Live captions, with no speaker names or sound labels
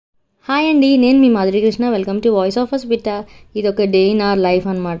Hi అండి, నేను మీ Madhuri Krishna. Welcome to voice of Vasapitta. ఇది ఒక డే ఇన్ అవర్ లైఫ్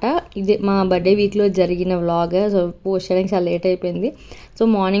అనమాట. ఇది మా బర్త్డే వీక్లో జరిగిన వ్లాగ్. సో పోస్ట్ చేయడానికి చాలా లేట్ అయిపోయింది. సో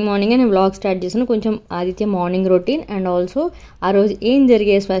మార్నింగ్ నేను వ్లాగ్ స్టార్ట్ చేశాను. కొంచెం Aditya morning routine and also ఆ రోజు ఏం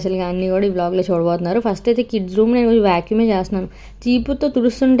జరిగే స్పెషల్గా అన్నీ కూడా ఈ వ్లాగ్లో చూడబోతున్నారు. ఫస్ట్ అయితే కిడ్స్ రూమ్ నేను కొంచెం వ్యాక్యూమే చేస్తున్నాను. చీపుతో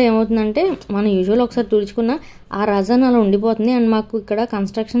తుడుస్తుంటే ఏమవుతుందంటే మనం యూజువల్ ఒకసారి తుడుచుకున్న ఆ రజన్ అలా ఉండిపోతుంది. అండ్ మాకు ఇక్కడ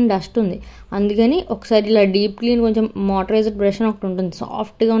కన్స్ట్రక్షన్ డస్ట్ ఉంది, అందుకని ఒకసారి ఇలా డీప్ క్లీన్ కొంచెం మోటరైజ్డ్ బ్రష్ అని ఒకటి ఉంటుంది,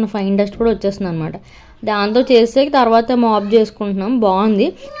 సాఫ్ట్గా ఉన్న ఫైన్ డస్ట్ కూడా వచ్చేస్తుంది అనమాట. దాంతో చేస్తే తర్వాత మాప్ చేసుకుంటున్నాం. బాగుంది.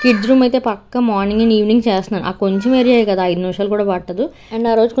 కిడ్స్ రూమ్ అయితే పక్క మార్నింగ్ అండ్ ఈవినింగ్ చేస్తున్నాను. ఆ కొంచెం ఏరియా కదా, 5 నిమిషాలు కూడా పట్టదు. అండ్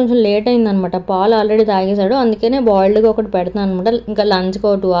ఆ రోజు కొంచెం లేట్ అయిందనమాట. పాలు ఆల్రెడీ తాగేశాడు, అందుకనే బాయిల్డ్గా ఒకటి పెడతాను అనమాట. ఇంకా లంచ్కి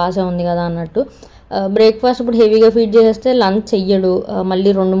ఒక 2 hours ఉంది కదా అన్నట్టు. బ్రేక్ఫాస్ట్ ఇప్పుడు హెవీగా ఫీడ్ చేస్తే లంచ్ చెయ్యడు, మళ్ళీ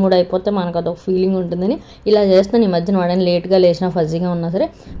 2-3 అయిపోతే మనకు అదొక ఫీలింగ్ ఉంటుందని ఇలా చేస్తాను. ఈ మధ్యన వాడని లేట్గా లేచినా ఫజీగా ఉన్నా సరే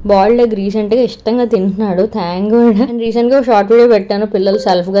బాయిల్డ్ ఎగ్ రీసెంట్గా ఇష్టంగా తింటున్నాడు. Thank God. అండ్ రీసెంట్గా ఒక షార్ట్ వీడియో పెట్టాను, పిల్లలు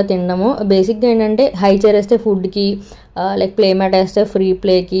సెల్ఫ్గా తినడము. బేసిక్గా ఏంటంటే హై చైర్ వేస్తే ఫుడ్కి, లైక్ ప్లే మ్యాట్ వేస్తే ఫ్రీ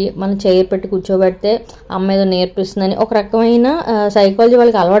ప్లేకి, మనం చైర్ పెట్టి కూర్చోబెడితే అమ్మ ఏదో నేర్పిస్తుందని ఒక రకమైన సైకాలజీ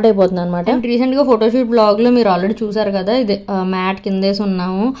వాళ్ళకి అలవాటు అయిపోతుంది అనమాట. అండ్ రీసెంట్గా ఫోటోషూట్ బ్లాగ్లో మీరు ఆల్రెడీ చూసారు కదా, ఇది మ్యాట్ కిందేసి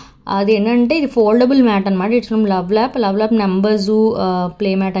ఉన్నాము. అది ఏంటంటే ఇది ఫోల్డబుల్ మ్యాట్ అనమాట. It's from love lap number zoo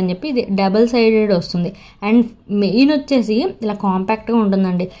play mat అని చెప్పి ఇది డబల్ సైడెడ్ వస్తుంది. అండ్ మెయిన్ వచ్చేసి ఇలా కాంపాక్ట్గా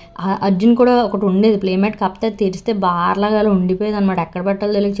ఉంటుందండి. అర్జున్ కూడా ఒకటి ఉండేది ప్లే మ్యాట్, కాకపోతే తెరిస్తే బార్లాగా అలా ఉండిపోయేది అనమాట. ఎక్కడ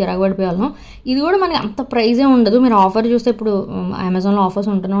పెట్టాలో తెలియక చిరాకు పడిపోయాను. ఇది కూడా మనకి అంత ప్రైజే ఉండదు. మీరు ఆఫర్ చూస్తే ఇప్పుడు అమెజాన్లో ఆఫర్స్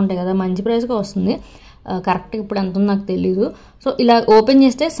ఉంటూనే ఉంటాయి కదా, మంచి ప్రైస్గా వస్తుంది. కరెక్ట్గా ఇప్పుడు ఎంత ఉందో నాకు తెలీదు. సో ఇలా ఓపెన్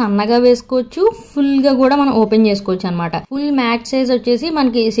చేస్తే సన్నగా వేసుకోవచ్చు, ఫుల్గా కూడా మనం ఓపెన్ చేసుకోవచ్చు అనమాట. ఫుల్ మ్యాట్ సైజ్ వచ్చేసి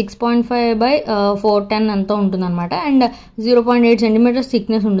మనకి 6.5/410 అంతా ఉంటుంది అనమాట. అండ్ 0.8 centimeters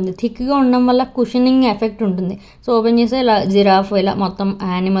థిక్నెస్ ఉంటుంది. థిక్గా ఉండడం వల్ల కుషనింగ్ ఎఫెక్ట్ ఉంటుంది. సో ఓపెన్ చేస్తే ఇలా జిరాఫ్, ఇలా మొత్తం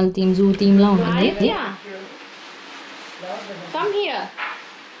యానిమల్ థీమ్, జూ థీమ్ లా ఉంటుంది.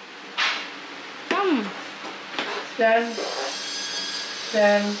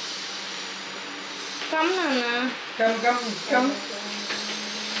 Come Nana. Come.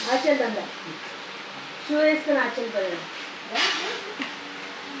 Achal banda. Shoe iska na achal banda.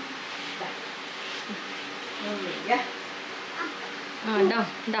 Yeah.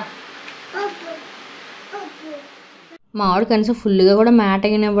 Da. మా ఆవిడ కనీసం ఫుల్గా కూడా మ్యాట్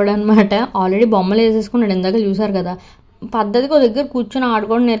అయినవ్వడం అనమాట. ఆల్రెడీ బొమ్మలు వేసేసుకున్నాడు, ఇందాక చూసారు కదా. పద్ధతిగా దగ్గర కూర్చొని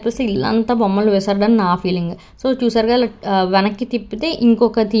ఆడుకోవడం నేర్పిస్తే ఇల్లంతా బొమ్మలు వేసాడని నా ఫీలింగ్. సో చూసారు కదా, వెనక్కి తిప్పితే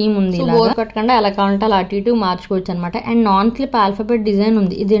ఇంకొక థీమ్ ఉంది. బోర్ కట్టకుండా ఎలా కావాలంటే అలా అటు ఇటు మార్చుకోవచ్చు అనమాట. And non slip alphabet design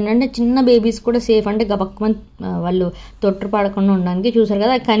ఉంది. ఇది ఏంటంటే చిన్న బేబీస్ కూడా సేఫ్, అంటే గబక్కుమని వాళ్ళు తొట్టు పడకుండా ఉండడానికి. చూసారు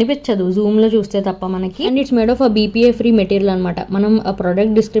కదా, కనిపించదు జూమ్లో చూస్తే తప్ప మనకి. And it's made of BPA free material అనమాట. మనం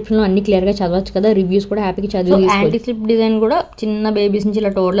ప్రొడక్ట్ డిస్క్రిప్షన్లో అన్ని క్లియర్గా చదవచ్చు కదా, రివ్యూస్ కూడా హ్యాపీగా చదివి. యాంటీ స్లిప్ డిజైన్ కూడా చిన్న బేబీస్ నుంచి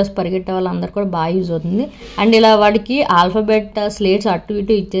ఇలా టోడ్లర్స్ పరిగెట్టే వాళ్ళందరూ కూడా బాగా యూజ్ అవుతుంది. అండ్ ఇలా వాడికి ఆల్ఫాబెట్ స్లేట్స్ అటు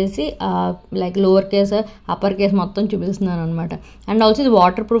ఇటు ఇచ్చేసి like lower case, upper case మొత్తం చూపిస్తున్నాను అనమాట. అండ్ ఆల్సో ఇది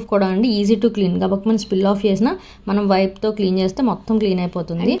వాటర్ ప్రూఫ్ కూడా అండి, ఈజీ టు క్లీన్. కాబట్టి మనం స్పిల్ ఆఫ్ చేసినా మనం వైప్తో క్లీన్ చేస్తే మొత్తం క్లీన్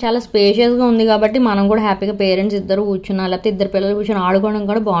అయిపోతుంది. చాలా స్పేషియస్గా ఉంది కాబట్టి మనం కూడా హ్యాపీగా పేరెంట్స్ ఇద్దరు కూర్చున్నా, లేకపోతే ఇద్దరు పిల్లలు కూర్చొని ఆడుకోవడం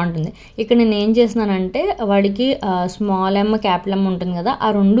కూడా బాగుంటుంది. ఇక్కడ నేను ఏం చేస్తున్నానంటే వాడికి స్మాల్ ఎమ్, క్యాపిటల్ ఎమ్ ఉంటుంది కదా, ఆ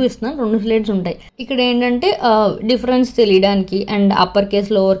 2 ఇస్తున్నాను. 2 స్లేట్స్ ఉంటాయి. ఇక్కడ ఏంటంటే డిఫరెన్స్ తెలియడానికి and upper case,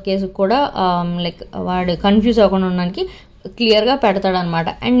 lower case కూడా లైక్ వాడు కన్ఫ్యూజ్ అవ్వకుండా ఉండడానికి క్లియర్గా పెడతాడనమాట.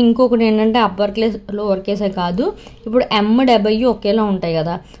 అండ్ ఇంకొకటి ఏంటంటే అప్పర్ కేస్, లోవర్ కేసే కాదు, ఇప్పుడు MW ఒకేలా ఉంటాయి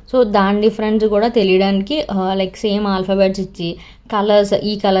కదా, సో దాని డిఫరెన్స్ కూడా తెలియడానికి లైక్ సేమ్ ఆల్ఫాబెట్స్ ఇచ్చి కలర్స్,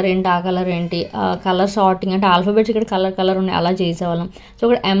 ఈ కలర్ ఏంటి, ఆ కలర్ ఏంటి, కలర్ సార్టింగ్ అంటే ఆల్ఫాబెట్స్ ఇక్కడ కలర్ ఉన్నాయి అలా చేసేవాళ్ళం. సో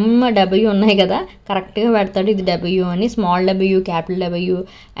ఇక్కడ MW ఉన్నాయి కదా, కరెక్ట్గా పెడతాడు ఇది W అని. Small W, capital W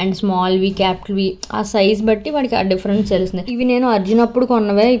and small V, capital V, ఆ సైజ్ బట్టి వాడికి ఆ డిఫరెన్స్ తెలుస్తుంది. ఇవి నేను అర్జున్ అప్పుడు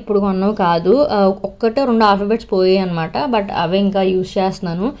కొన్నవే, ఇప్పుడు కొన్నవి కాదు. 1-2 ఆల్ఫాబెట్స్ పోయాయి అనమాట, బట్ అవే ఇంకా యూజ్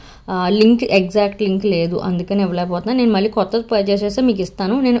చేస్తున్నాను. ఎగ్జాక్ట్ లింక్ లేదు, అందుకని ఇవ్వలేకపోతున్నాను. నేను మళ్ళీ కొత్తది పర్చేస్ చేస్తే మీకు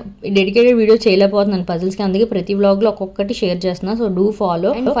ఇస్తాను. నేను డెడికేటెడ్ వీడియో చేయలేకపోతున్నాను పజిల్స్కి, అందుకే ప్రతి వ్లాగ్లో ఒక్కొక్కటి షేర్ చేస్తున్నాను. So do follow.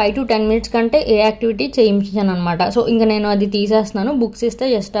 And 5 to 10 minutes కంటే ఏ యాక్టివిటీ చేయించాను అనమాట. సో ఇంకా నేను అది తీసేస్తున్నాను. బుక్స్ ఇస్తే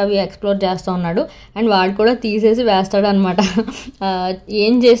జస్ట్ అవి ఎక్స్ప్లోర్ చేస్తూ ఉన్నాడు. అండ్ వాడు కూడా తీసేసి వేస్తాడు అనమాట.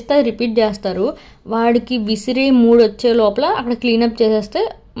 ఏం చేస్తే రిపీట్ చేస్తారు. వాడికి విసిరే మూడ్ వచ్చే లోపల అక్కడ క్లీనప్ చేసేస్తే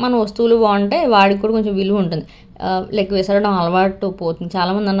మన వస్తువులు బాగుంటాయి, వాడికి కూడా కొంచెం విలువ ఉంటుంది. లైక్ విసరడం అలవాటు పోతుంది.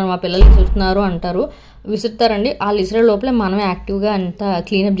 చాలామంది అన్నారు మా పిల్లలు విసురుతున్నారు అంటారు. విసురుతారండి, వాళ్ళు విసిరే లోపలే మనం యాక్టివ్గా అంతా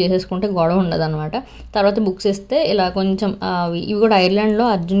క్లీనప్ చేసేసుకుంటే గొడవ ఉండదు అనమాట. తర్వాత బుక్స్ ఇస్తే ఇలా కొంచెం ఇవి కూడా ఐర్లాండ్లో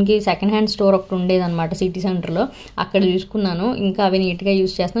అర్జున్కి సెకండ్ హ్యాండ్ స్టోర్ ఒకటి ఉండేది అనమాట సిటీ సెంటర్లో, అక్కడ చూసుకున్నాను. ఇంకా అవి నీట్గా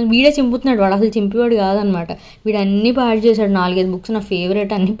యూజ్ చేస్తున్నాను. వీడే చింపుతున్నాడు, వాడు అసలు చింపేవాడు కాదనమాట. వీడు అన్నీ పాడు చేశాడు. 4-5 బుక్స్ నా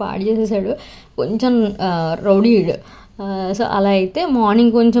ఫేవరెట్ అన్నీ పాడు చేసేసాడు. కొంచెం రౌడీ వీడు. సో అలా అయితే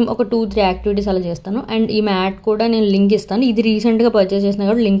మార్నింగ్ కొంచెం ఒక 2-3 యాక్టివిటీస్ అలా చేస్తాను. అండ్ ఈ మ్యాట్ కూడా నేను లింక్ ఇస్తాను. ఇది రీసెంట్గా పర్చేస్ చేసిన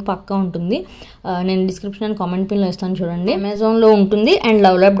కాబట్టి లింక్ పక్కా ఉంటుంది. నేను డిస్క్రిప్షన్ అండ్ కామెంట్ పిన్లో ఇస్తాను చూడండి. అమెజాన్లో ఉంటుంది అండ్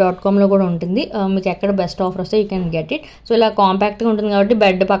lovelab.comలో కూడా ఉంటుంది. మీకు ఎక్కడ బెస్ట్ ఆఫర్ వస్తే you can get it. So ఇలా కాంపాక్ట్గా ఉంటుంది కాబట్టి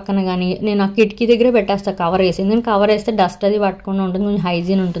బెడ్ పక్కన కానీ నేను ఆ కిటికీ దగ్గరే పెట్టేస్తాను కవర్ వేసి. నేను కవర్ వేస్తే డస్ట్ అది పట్టకుండా ఉంటుంది, కొంచెం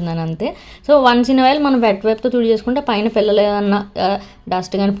హైజీన్ ఉంటుందని అంతే. సో వన్స్ ఇన్ వైల్ మనం వెట్ వైప్తో తుడి చేసుకుంటే పైన పిల్లలు ఏదన్నా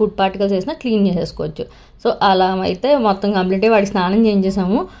డస్ట్ కానీ ఫుడ్ పార్టికల్స్ వేసినా క్లీన్ చేసేసుకోవచ్చు. సో అలా అయితే మొత్తం కంప్లీట్గా వాడికి స్నానం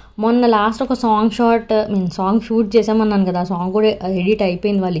చేయించేసాము. మొన్న లాస్ట్ ఒక సాంగ్ షూట్ చేసామన్నాను కదా, ఆ సాంగ్ కూడా ఎడిట్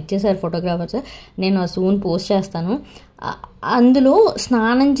అయిపోయింది, వాళ్ళు ఇచ్చేసారు ఫోటోగ్రాఫర్స్. నేను సూన్ పోస్ట్ చేస్తాను. అందులో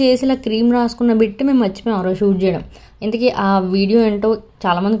స్నానం చేసి ఇలా క్రీమ్ రాసుకున్న బిట్టి మేము మర్చిపోయాం ఆ రోజు షూట్ చేయడం. ఇంతకీ ఆ వీడియో ఏంటో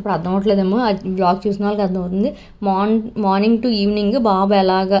చాలామంది ఇప్పుడు అర్థం అవ్వట్లేదేమో, ఆ బ్లాగ్ చూసిన వాళ్ళకి అర్థమవుతుంది. మార్నింగ్ టు ఈవినింగ్ బాబు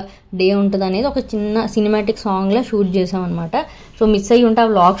ఎలాగా డే ఉంటుంది అనేది ఒక చిన్న సినిమాటిక్ సాంగ్లా షూట్ చేసామన్నమాట. సో మిస్ అయ్యి ఉంటే ఆ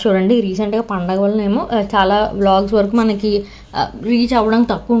వ్లాగ్స్ చూడండి. రీసెంట్గా పండగ వల్లనేమో చాలా వ్లాగ్స్ వరకు మనకి రీచ్ అవ్వడానికి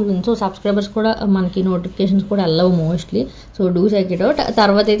తక్కువ ఉంటుంది. సో సబ్స్క్రైబర్స్ కూడా మనకి నోటిఫికేషన్స్ కూడా వెళ్ళవు mostly. So do check it out.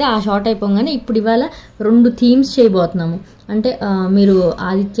 తర్వాత అయితే ఆ షార్ట్ అయిపోగానే ఇప్పుడు ఇవాళ 2 థీమ్స్ చేయబోతున్నాము. అంటే మీరు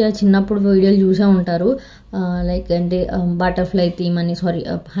ఆదిత్య చిన్నప్పుడు వీడియోలు చూసే ఉంటారు. లైక్ అంటే బటర్ఫ్లై థీమ్ అని,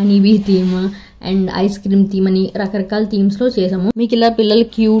 honeybee theme and ice cream theme అని రకరకాల థీమ్స్లో చేసాము. మీకు ఇలా పిల్లలు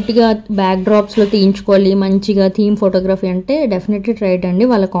క్యూట్గా బ్యాక్ డ్రాప్స్లో తీయించుకోవాలి మంచిగా థీమ్ ఫోటోగ్రఫీ అంటే డెఫినెట్లీ ట్రై అండి.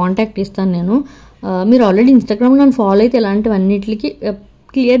 వాళ్ళ కాంటాక్ట్ ఇస్తాను నేను. మీరు ఆల్రెడీ ఇన్స్టాగ్రామ్లో నన్ను ఫాలో అయితే ఇలాంటివన్నిటికి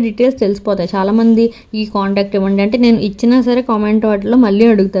క్లియర్ డీటెయిల్స్ తెలిసిపోతాయి. చాలామంది ఈ కాంటాక్ట్ ఇవ్వండి అంటే నేను ఇచ్చినా సరే కామెంట్ వాటిలో మళ్ళీ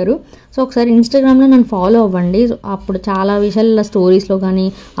అడుగుతారు. సో ఒకసారి ఇన్స్టాగ్రామ్లో నన్ను ఫాలో అవ్వండి. అప్పుడు చాలా విషయాలు స్టోరీస్లో కానీ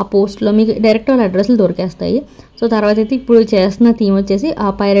ఆ పోస్ట్లో మీకు డైరెక్ట్ వాళ్ళ అడ్రస్లు దొరికేస్తాయి. సో తర్వాత అయితే ఇప్పుడు చేస్తున్న థీమ్ వచ్చేసి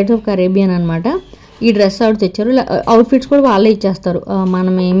పైరేట్స్ ఆఫ్ కరేబియన్ అనమాట. ఈ డ్రెస్ ఆవిడ తెచ్చారు. అవుట్ఫిట్స్ కూడా వాళ్ళే ఇచ్చేస్తారు,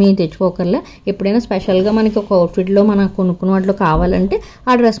 మనం ఏమీ తెచ్చుకోకర్లే. ఎప్పుడైనా స్పెషల్గా మనకి ఒక అవుట్ఫిట్లో మనం కొనుక్కున్న వాటిలో కావాలంటే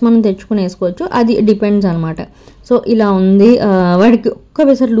ఆ డ్రెస్ మనం తెచ్చుకుని వేసుకోవచ్చు. అది డిపెండ్స్ అనమాట. సో ఇలా ఉంది. వాడికి ఒక్క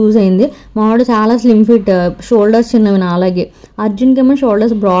విసర్ లూజ్ అయింది. మావాడు చాలా స్లిమ్ ఫిట్, షోల్డర్స్ చిన్నవి నా అలాగే. అర్జున్కి ఏమో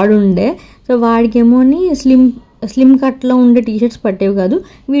షోల్డర్స్ బ్రాడ్ ఉండే. సో వాడికేమో స్లిమ్ కట్లో ఉండే టీషర్ట్స్ పట్టేవి కాదు,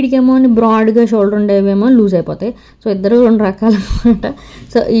 వీడికేమో బ్రాడ్గా షోల్డర్ ఉండేవేమో లూజ్ అయిపోతాయి. సో ఇద్దరు 2 రకాలు అనమాట.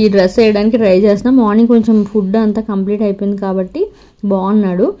 సో ఈ డ్రెస్ వేయడానికి ట్రై చేస్తున్నాం. మార్నింగ్ కొంచెం ఫుడ్ అంతా కంప్లీట్ అయిపోయింది కాబట్టి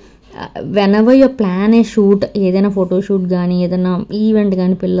బాగున్నాడు. Whenever your plan A shoot, ఏదైనా ఫోటోషూట్ కానీ ఏదైనా ఈవెంట్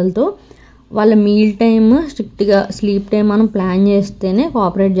కానీ పిల్లలతో, వాళ్ళ మీల్ టైమ్ స్ట్రిక్ట్గా స్లీప్ టైం మనం ప్లాన్ చేస్తేనే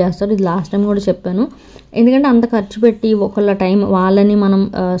కోఆపరేట్ చేస్తారు. ఇది లాస్ట్ టైం కూడా చెప్పాను. ఎందుకంటే అంత ఖర్చు పెట్టి ఒకళ్ళ టైం వాళ్ళని మనం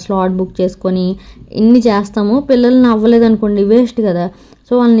స్లాట్ బుక్ చేసుకొని ఇన్ని చేస్తాము, పిల్లల్ని అవ్వలేదు అనుకోండి వేస్ట్ కదా.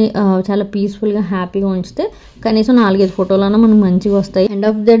 సో వాళ్ళని చాలా పీస్ఫుల్గా హ్యాపీగా ఉంచితే కనీసం 4-5 ఫోటోలన్నా మనకు మంచిగా వస్తాయి. ఎండ్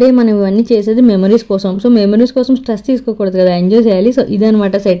ఆఫ్ ద డే మనం ఇవన్నీ చేసేది మెమరీస్ కోసం. సో మెమరీస్ కోసం స్ట్రెస్ తీసుకోకూడదు కదా, ఎంజాయ్ చేయాలి. సో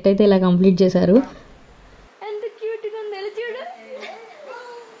ఇదనమాట సెట్ అయితే ఇలా కంప్లీట్ చేశారు.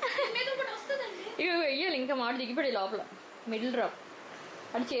 ఇంకా మాట దిగిపడి లోపల మిడిల్ డ్రాప్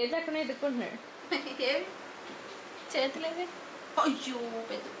అది చేతి అక్కడనే ఎత్తుకుంటున్నాడు. చేతులేదే అయ్యో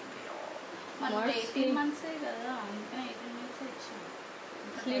పెద్ద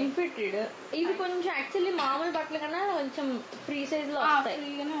స్లిమ్ ఫిటెడ్. ఇవి కొంచెం యాక్చువల్లీ మామూలు బట్టల కన్నా కొంచెం ఫ్రీ సైజ్ లో వస్తాయి.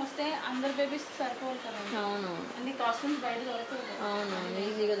 ఫ్రీగానే వస్తాయి. అందరు బేబీస్ సరిపోవాలి కదా. అవును, అన్ని కాస్ట్యూమ్స్ బయట దొరకవు. అవును,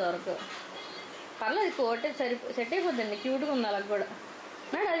 ఈజీగా దొరకవు. పర్లేదు కోట్ సెట్ అయిపోద్దండి. క్యూట్గా ఉంది అలా కూడా.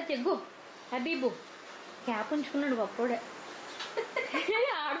 నాడు అది చెగ్గు హబీబు క్యాప్ ఉంచుకున్నాడు గొప్పోడే.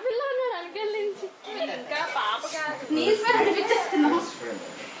 ఆడపిల్ల ఉన్నాడు అంకెల్ నుంచి. ఇంకా పాప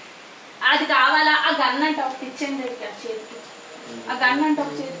అది కావాలా? ఆ గన్ అంటే ఒకటి ఇచ్చేయండి చేతికి. ఆ గన్ అంటే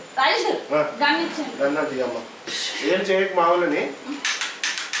ఒక చేతి గన్ ఇచ్చేయండి.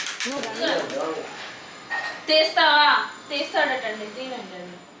 తీస్తావా? తీస్తాడటండి. తీనండి.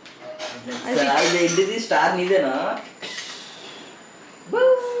 స్టార్ నీదేనా?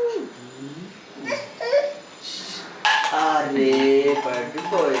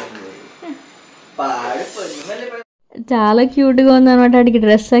 చాలా క్యూట్గా ఉంది అనమాట. వాడికి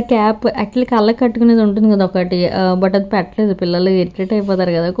డ్రెస్ క్యాప్ యాక్చువల్లీ కళ్ళకి కట్టుకునేది ఉంటుంది కదా ఒకటి, బట్ అది పెట్టలేదు. పిల్లలు ఇరిటేట్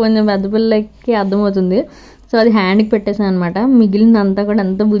అయిపోతారు కదా, కొంచెం పెద్ద పిల్లలకి అర్థమవుతుంది. సో అది హ్యాండ్కి పెట్టేసాను అనమాట. మిగిలినంతా కూడా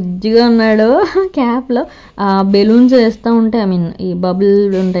ఎంత బుజ్జిగా ఉన్నాడో క్యాప్లో. బెలూన్స్ వేస్తూ ఉంటే ఈ బబుల్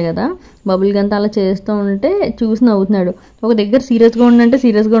ఉంటాయి కదా, బబుల్ గంతా అలా చేస్తూ ఉంటే చూసి నవ్వుతున్నాడు. ఒక దగ్గర సీరియస్గా ఉండంటే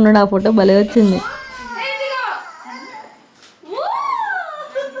సీరియస్గా ఉన్నాడు. ఆ ఫోటో భలే వచ్చింది.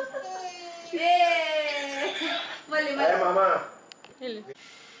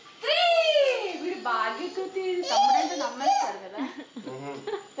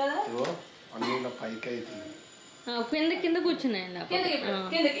 కింద కూర్చున్నాయండి.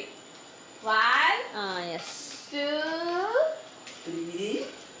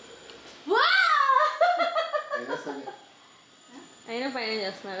 అయినా పైన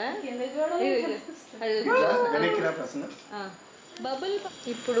చేస్తున్నారా బబుల్.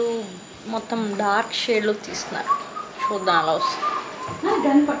 ఇప్పుడు మొత్తం డార్క్ షేడ్లో తీస్తున్నారు, చూద్దాం అలా వస్తుంది.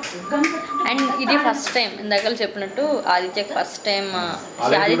 అండ్ ఇది ఫస్ట్ టైం ఇందాక చెప్పినట్టు ఆదిత్యకి ఫస్ట్ టైం,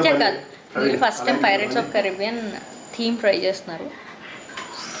 ఆదిత్య కాదు వీళ్ళు first time pirates of Caribbean theme try చేస్తున్నారు.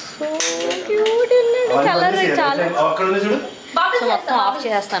 సో క్యూట్ కలర్ చాలా. సో మొత్తం ఆఫ్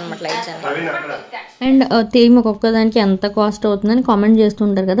చేస్తాను అనమాట లైట్స్ అన్ని. అండ్ థీమ్ ఒక్కొక్క దానికి ఎంత కాస్ట్ అవుతుందని కామెంట్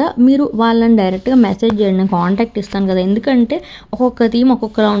చేస్తుంటారు కదా, మీరు వాళ్ళని డైరెక్ట్గా మెసేజ్ చేయండి, నేను కాంటాక్ట్ ఇస్తాను కదా. ఎందుకంటే ఒక్కొక్క థీమ్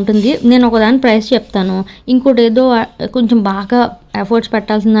ఒక్కొక్కలా ఉంటుంది. నేను ఒకదాని ప్రైస్ చెప్తాను, ఇంకోటి ఏదో కొంచెం బాగా ఎఫర్ట్స్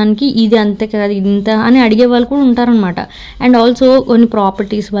పెట్టాల్సిన దానికి ఇది అంతే కదా ఇది ఇంత అని అడిగే వాళ్ళు కూడా ఉంటారనమాట. అండ్ ఆల్సో కొన్ని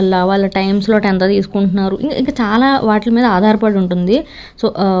ప్రాపర్టీస్ వల్ల వాళ్ళ టైమ్ స్లాట్ ఎంత తీసుకుంటున్నారు, ఇంకా చాలా వాటి మీద ఆధారపడి ఉంటుంది. సో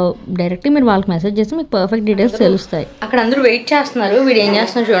డైరెక్ట్గా మీరు వాళ్ళకి మెసేజ్ చేస్తే మీకు పర్ఫెక్ట్ డీటెయిల్స్ తెలుస్తాయి. అక్కడ అందరూ వెయిట్ చేస్తున్నారు, వీడు ఏం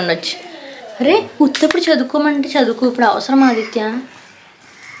చేస్తున్నారు చూడొచ్చు. అరే ఉత్తప్పుడు చదువుకోమంటే చదువుకో, ఇప్పుడు అవసరం ఆదిత్య.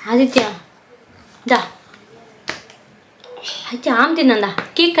 ఆదిత్య దా అయితే ఆమె తిందా,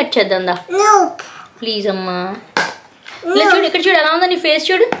 కేక్ కట్ చేద్దాందా ప్లీజ్ అమ్మా. ఇలా చూడు, ఇక్కడ చూడు ఎలా ఉందా నీ ఫేస్,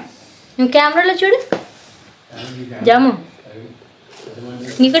 చూడు నువ్వు కెమెరాలో చూడు. జాము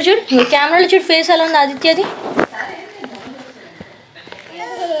ఇక్కడ చూడు, నువ్వు కెమెరాలో చూడు ఫేస్ ఎలా ఉంది ఆదిత్యది.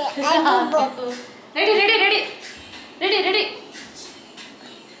 Ready ready ready ready ready.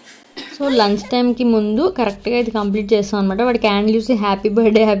 So lunch టైంకి ముందు కరెక్ట్గా ఇది కంప్లీట్ చేస్తాం అనమాట. వాడి క్యాండిల్ చూసి హ్యాపీ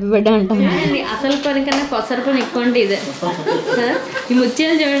బర్త్డే అంటాం. అసలు పని కన్నా కొసర పని ఎక్కువ అంటే ఇదే. ఈ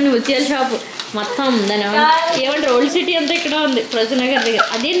ముత్యాలు చూడండి, ముత్యాల షాపు మొత్తం దాని ఏమంటే ఓల్డ్ సిటీ అంతా ఇక్కడ ఉంది, ప్రజనగర్ దగ్గర.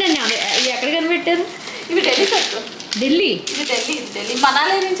 అదేంటండి ఇవి ఎక్కడ కనిపెట్టారు? ఇవి ఢిల్లీ సెట్. ఢిల్లీ? ఇది ఢిల్లీ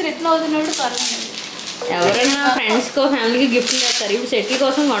మనాలి నుంచి రిటర్న్ అవుతున్నాడు. ఎవరైనా ఫ్రెండ్స్కో ఫ్యామిలీకి గిఫ్ట్ చేస్తారు, ఇప్పుడు సెటిల్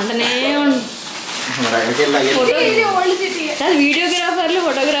కోసం కొంటనే కాదు. వీడియోగ్రాఫర్లు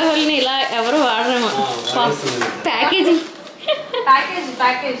ఫోటోగ్రాఫర్లని ఇలా ఎవరు వాడరేమో. ప్యాకేజీ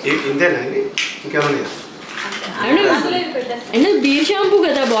అంటే బీర్ షాంపూ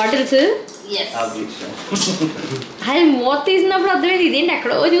కదా బాటిల్స్. అది మూత తీసినప్పుడు అర్థమైంది ఇదేంటి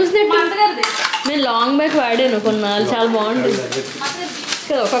ఎక్కడో చూసినట్టు. నేను లాంగ్ బ్యాక్ వాడాను కొన్నాళ్ళు, చాలా బాగుంటుంది కదా.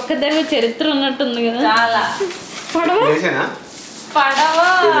 ఒక్కొక్క దాని చరిత్ర ఉన్నట్టుంది కదా. పడవ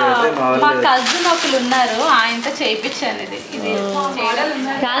మా కజిన్ ఒకరు ఉన్నారు, ఆయనతో చేయించాను. ఇది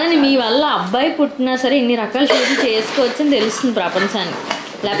కాదని మీ వల్ల అబ్బాయి పుట్టినా సరే ఇన్ని రకాల షూట్లు చేసుకోవచ్చు అని తెలుస్తుంది ప్రపంచానికి.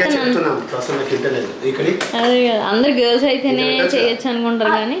 లేకపోతే అదే కదా, అందరు గర్ల్స్ అయితేనే చేయొచ్చు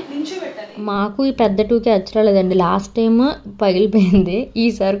అనుకుంటారు. కానీ మాకు ఈ పెద్ద టూకి వచ్చలేదండి. లాస్ట్ టైం పగిలిపోయింది,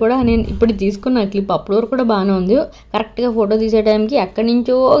 ఈసారి కూడా నేను ఇప్పుడు తీసుకున్న క్లిప్ అప్పుడు వరకు కూడా బాగానే ఉంది. కరెక్ట్గా ఫోటో తీసే టైంకి ఎక్కడి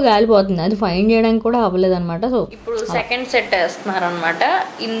నుంచో గాలిపోతుంది, అది ఫైండ్ చేయడానికి కూడా అవ్వలేదు అనమాట. సో ఇప్పుడు సెకండ్ సెట్ వేస్తున్నారు అనమాట.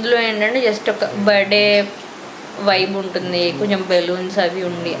 ఇందులో ఏంటంటే జస్ట్ ఒక బర్త్డే వైబ్ ఉంటుంది, కొంచెం బెలూన్స్ అవి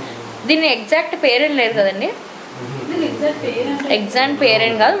ఉండి. దీని ఎగ్జాక్ట్ పేరేం లేదు కదండి, ఎగ్జాక్ట్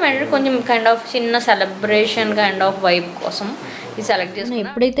పేరేం కాదు, అంటే కొంచెం కైండ్ ఆఫ్ చిన్న సెలబ్రేషన్ కైండ్ ఆఫ్ వైబ్ కోసం ఇది సెలెక్ట్ చేసుకున్నాను.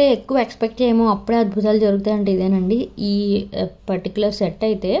 ఎప్పుడైతే ఎక్కువ ఎక్స్పెక్ట్ చేయమో అప్పుడే అద్భుతాలు జరుగుతాయంటే ఇదేనండి. ఈ పర్టికులర్ సెట్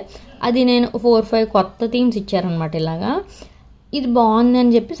అయితే అది నేను 4-5 కొత్త థీమ్స్ ఇచ్చారనమాట. ఇలాగా ఇది బాగుంది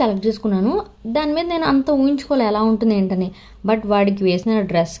అని చెప్పి సెలెక్ట్ చేసుకున్నాను. దాని మీద నేను అంత ఊహించుకోలే ఎలా ఉంటుంది ఏంటని. బట్ వాడికి వేసిన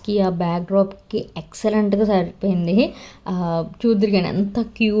డ్రెస్కి ఆ బ్యాక్ డ్రాప్కి ఎక్సలెంట్గా సరిపోయింది. చూద్దరు కానీ ఎంత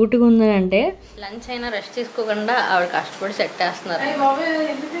క్యూట్గా ఉందంటే. లంచ్ అయినా రెస్ట్ తీసుకోకుండా ఆవిడ కష్టపడి సెట్ వేస్తున్నారు.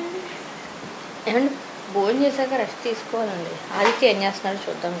 ఏమంటే భోజనం చేశాక రెస్ట్ తీసుకోవాలండి. ఆదిత్య ఏం చేస్తున్నాడు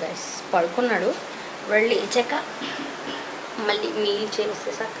చూద్దాం గైస్. పడుకున్నాడు, వెళ్ళి లేచాక మళ్ళీ మీల్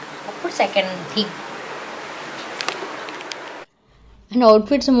చేసేసాక అప్పుడు second theme. And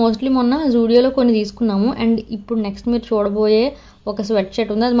outfits mostly మొన్న జూడియోలో కొన్ని తీసుకున్నాము. అండ్ ఇప్పుడు నెక్స్ట్ మీరు చూడబోయే ఒక స్వెట్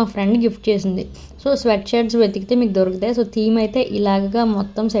షర్ట్ ఉంది, అది మా ఫ్రెండ్ గిఫ్ట్ చేసింది. సో స్వెట్ షర్ట్స్ వెతికితే మీకు దొరుకుతాయి. సో థీమ్ అయితే ఇలాగా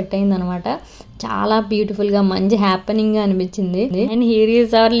మొత్తం సెట్ అయింది అనమాట. చాలా బ్యూటిఫుల్గా మంచి హ్యాపెనింగ్గా అనిపించింది. And here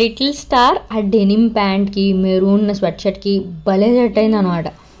is our little star. ఆ డెనిమ్ ప్యాంట్కి మెరూన్ స్వెట్ షర్ట్కి భలే సెట్ అయింది అనమాట.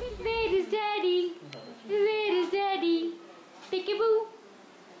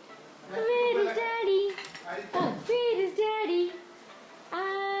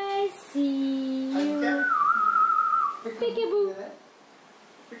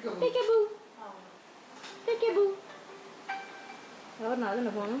 ఎవరు నాదన్న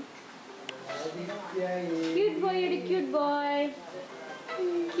phone? Cute boy, cute boy,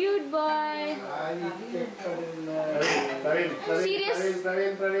 cute boy. Serious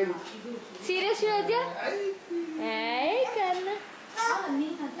serious రాజా.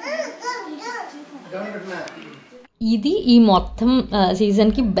 ఇది ఈ మొత్తం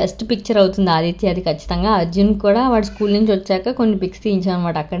సీజన్కి బెస్ట్ పిక్చర్ అవుతుంది ఆదిత్య, అది ఖచ్చితంగా. అర్జున్ కూడా వాడు స్కూల్ నుంచి వచ్చాక కొన్ని పిక్స్ తీయించాను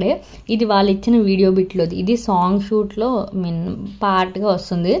అనమాట అక్కడే. ఇది వాళ్ళు ఇచ్చిన వీడియో బిట్లోది, ఇది సాంగ్ షూట్లో పార్ట్గా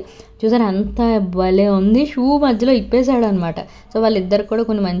వస్తుంది. చూసారు ఎంత భలే ఉంది, షూ మధ్యలో ఇప్పేశాడు అనమాట. సో వాళ్ళిద్దరు కూడా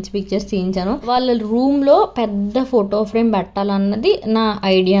కొన్ని మంచి పిక్చర్స్ తీయించాను. వాళ్ళ రూమ్లో పెద్ద ఫోటో ఫ్రేమ్ పెట్టాలన్నది నా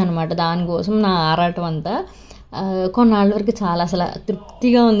ఐడియా అనమాట, దానికోసం నా ఆరాటం అంతా. కొన్నాళ్ళ వరకు చాలా అసలు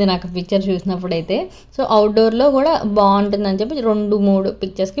తృప్తిగా ఉంది నాకు పిక్చర్ చూసినప్పుడైతే. సో అవుట్డోర్లో కూడా బాగుంటుందని చెప్పి 2-3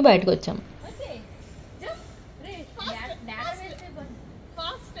 పిక్చర్స్కి బయటకు వచ్చాం.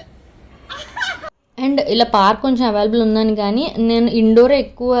 అండ్ ఇలా పార్క్ కొంచెం అవైలబుల్ ఉందని, కానీ నేను ఇండోరే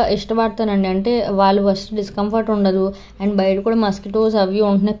ఎక్కువ ఇష్టపడతానండి. అంటే వాళ్ళు ఫస్ట్ డిస్కంఫర్ట్ ఉండదు, అండ్ బయట కూడా మస్కిటోస్ అవి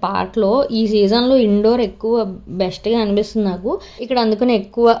ఉంటున్నాయి పార్క్లో. ఈ సీజన్లో ఇండోర్ ఎక్కువ బెస్ట్గా అనిపిస్తుంది నాకు ఇక్కడ. అందుకని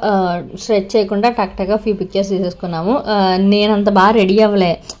ఎక్కువ స్ట్రెచ్ చేయకుండా టక్టగా ఫ్యూ పిక్చర్స్ తీసేసుకున్నాము. నేను అంత బాగా రెడీ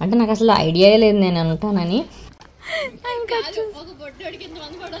అవ్వలే, అంటే నాకు అసలు ఐడియా లేదు నేను ఉంటానని.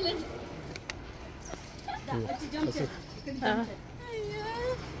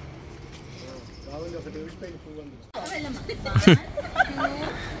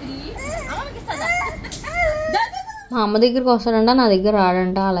 మా అమ్మ దగ్గరికి వస్తాడంట, నా దగ్గర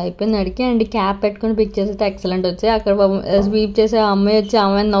రాడంట, అలా అయిపోయింది అడిగి. అండ్ క్యాప్ పెట్టుకుని పిక్చర్స్ అయితే ఎక్సలెంట్ వచ్చాయి. అక్కడ స్వీప్ చేసే అమ్మాయి వచ్చి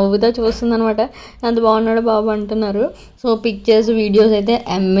అమ్మాయి నవ్వుతా చూస్తుంది అనమాట, ఎంత బాగున్నాడో బాబు అంటున్నారు. సో పిక్చర్స్ వీడియోస్ అయితే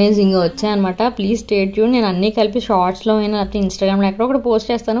అమేజింగ్గా వచ్చాయి అనమాట. ప్లీజ్ స్టే ట్యూన్, నేను అన్నీ కలిపి షార్ట్స్లో అయినా లేకపోతే ఇన్స్టాగ్రామ్లో ఎక్కడో ఒకటి పోస్ట్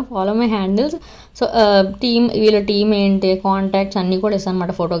చేస్తాను, ఫాలో మై హ్యాండిల్స్. సో వీళ్ళ టీమ్ ఏంటి, కాంటాక్ట్స్ అన్నీ కూడా ఇస్తాను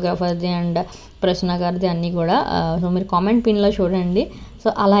అనమాట, ఫోటోగ్రాఫర్ది అండ్ ప్రసన్న గారిది అన్నీ కూడా. సో మీరు కామెంట్ పిన్లో చూడండి. సో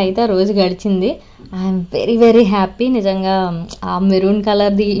అలా అయితే రోజు గడిచింది. ఐఎమ్ వెరీ వెరీ హ్యాపీ నిజంగా. ఆ మెరూన్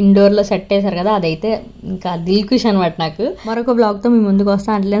కలర్ది ఇండోర్లో సెట్ చేశారు కదా, అదైతే ఇంకా దిల్కుష్ అనమాట నాకు. మరొక బ్లాగ్తో మీ ముందుకు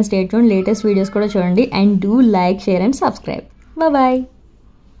వస్తాను. అట్లనే స్టే ట్యూన్, లేటెస్ట్ వీడియోస్ కూడా చూడండి. And do like, share and subscribe. Bye.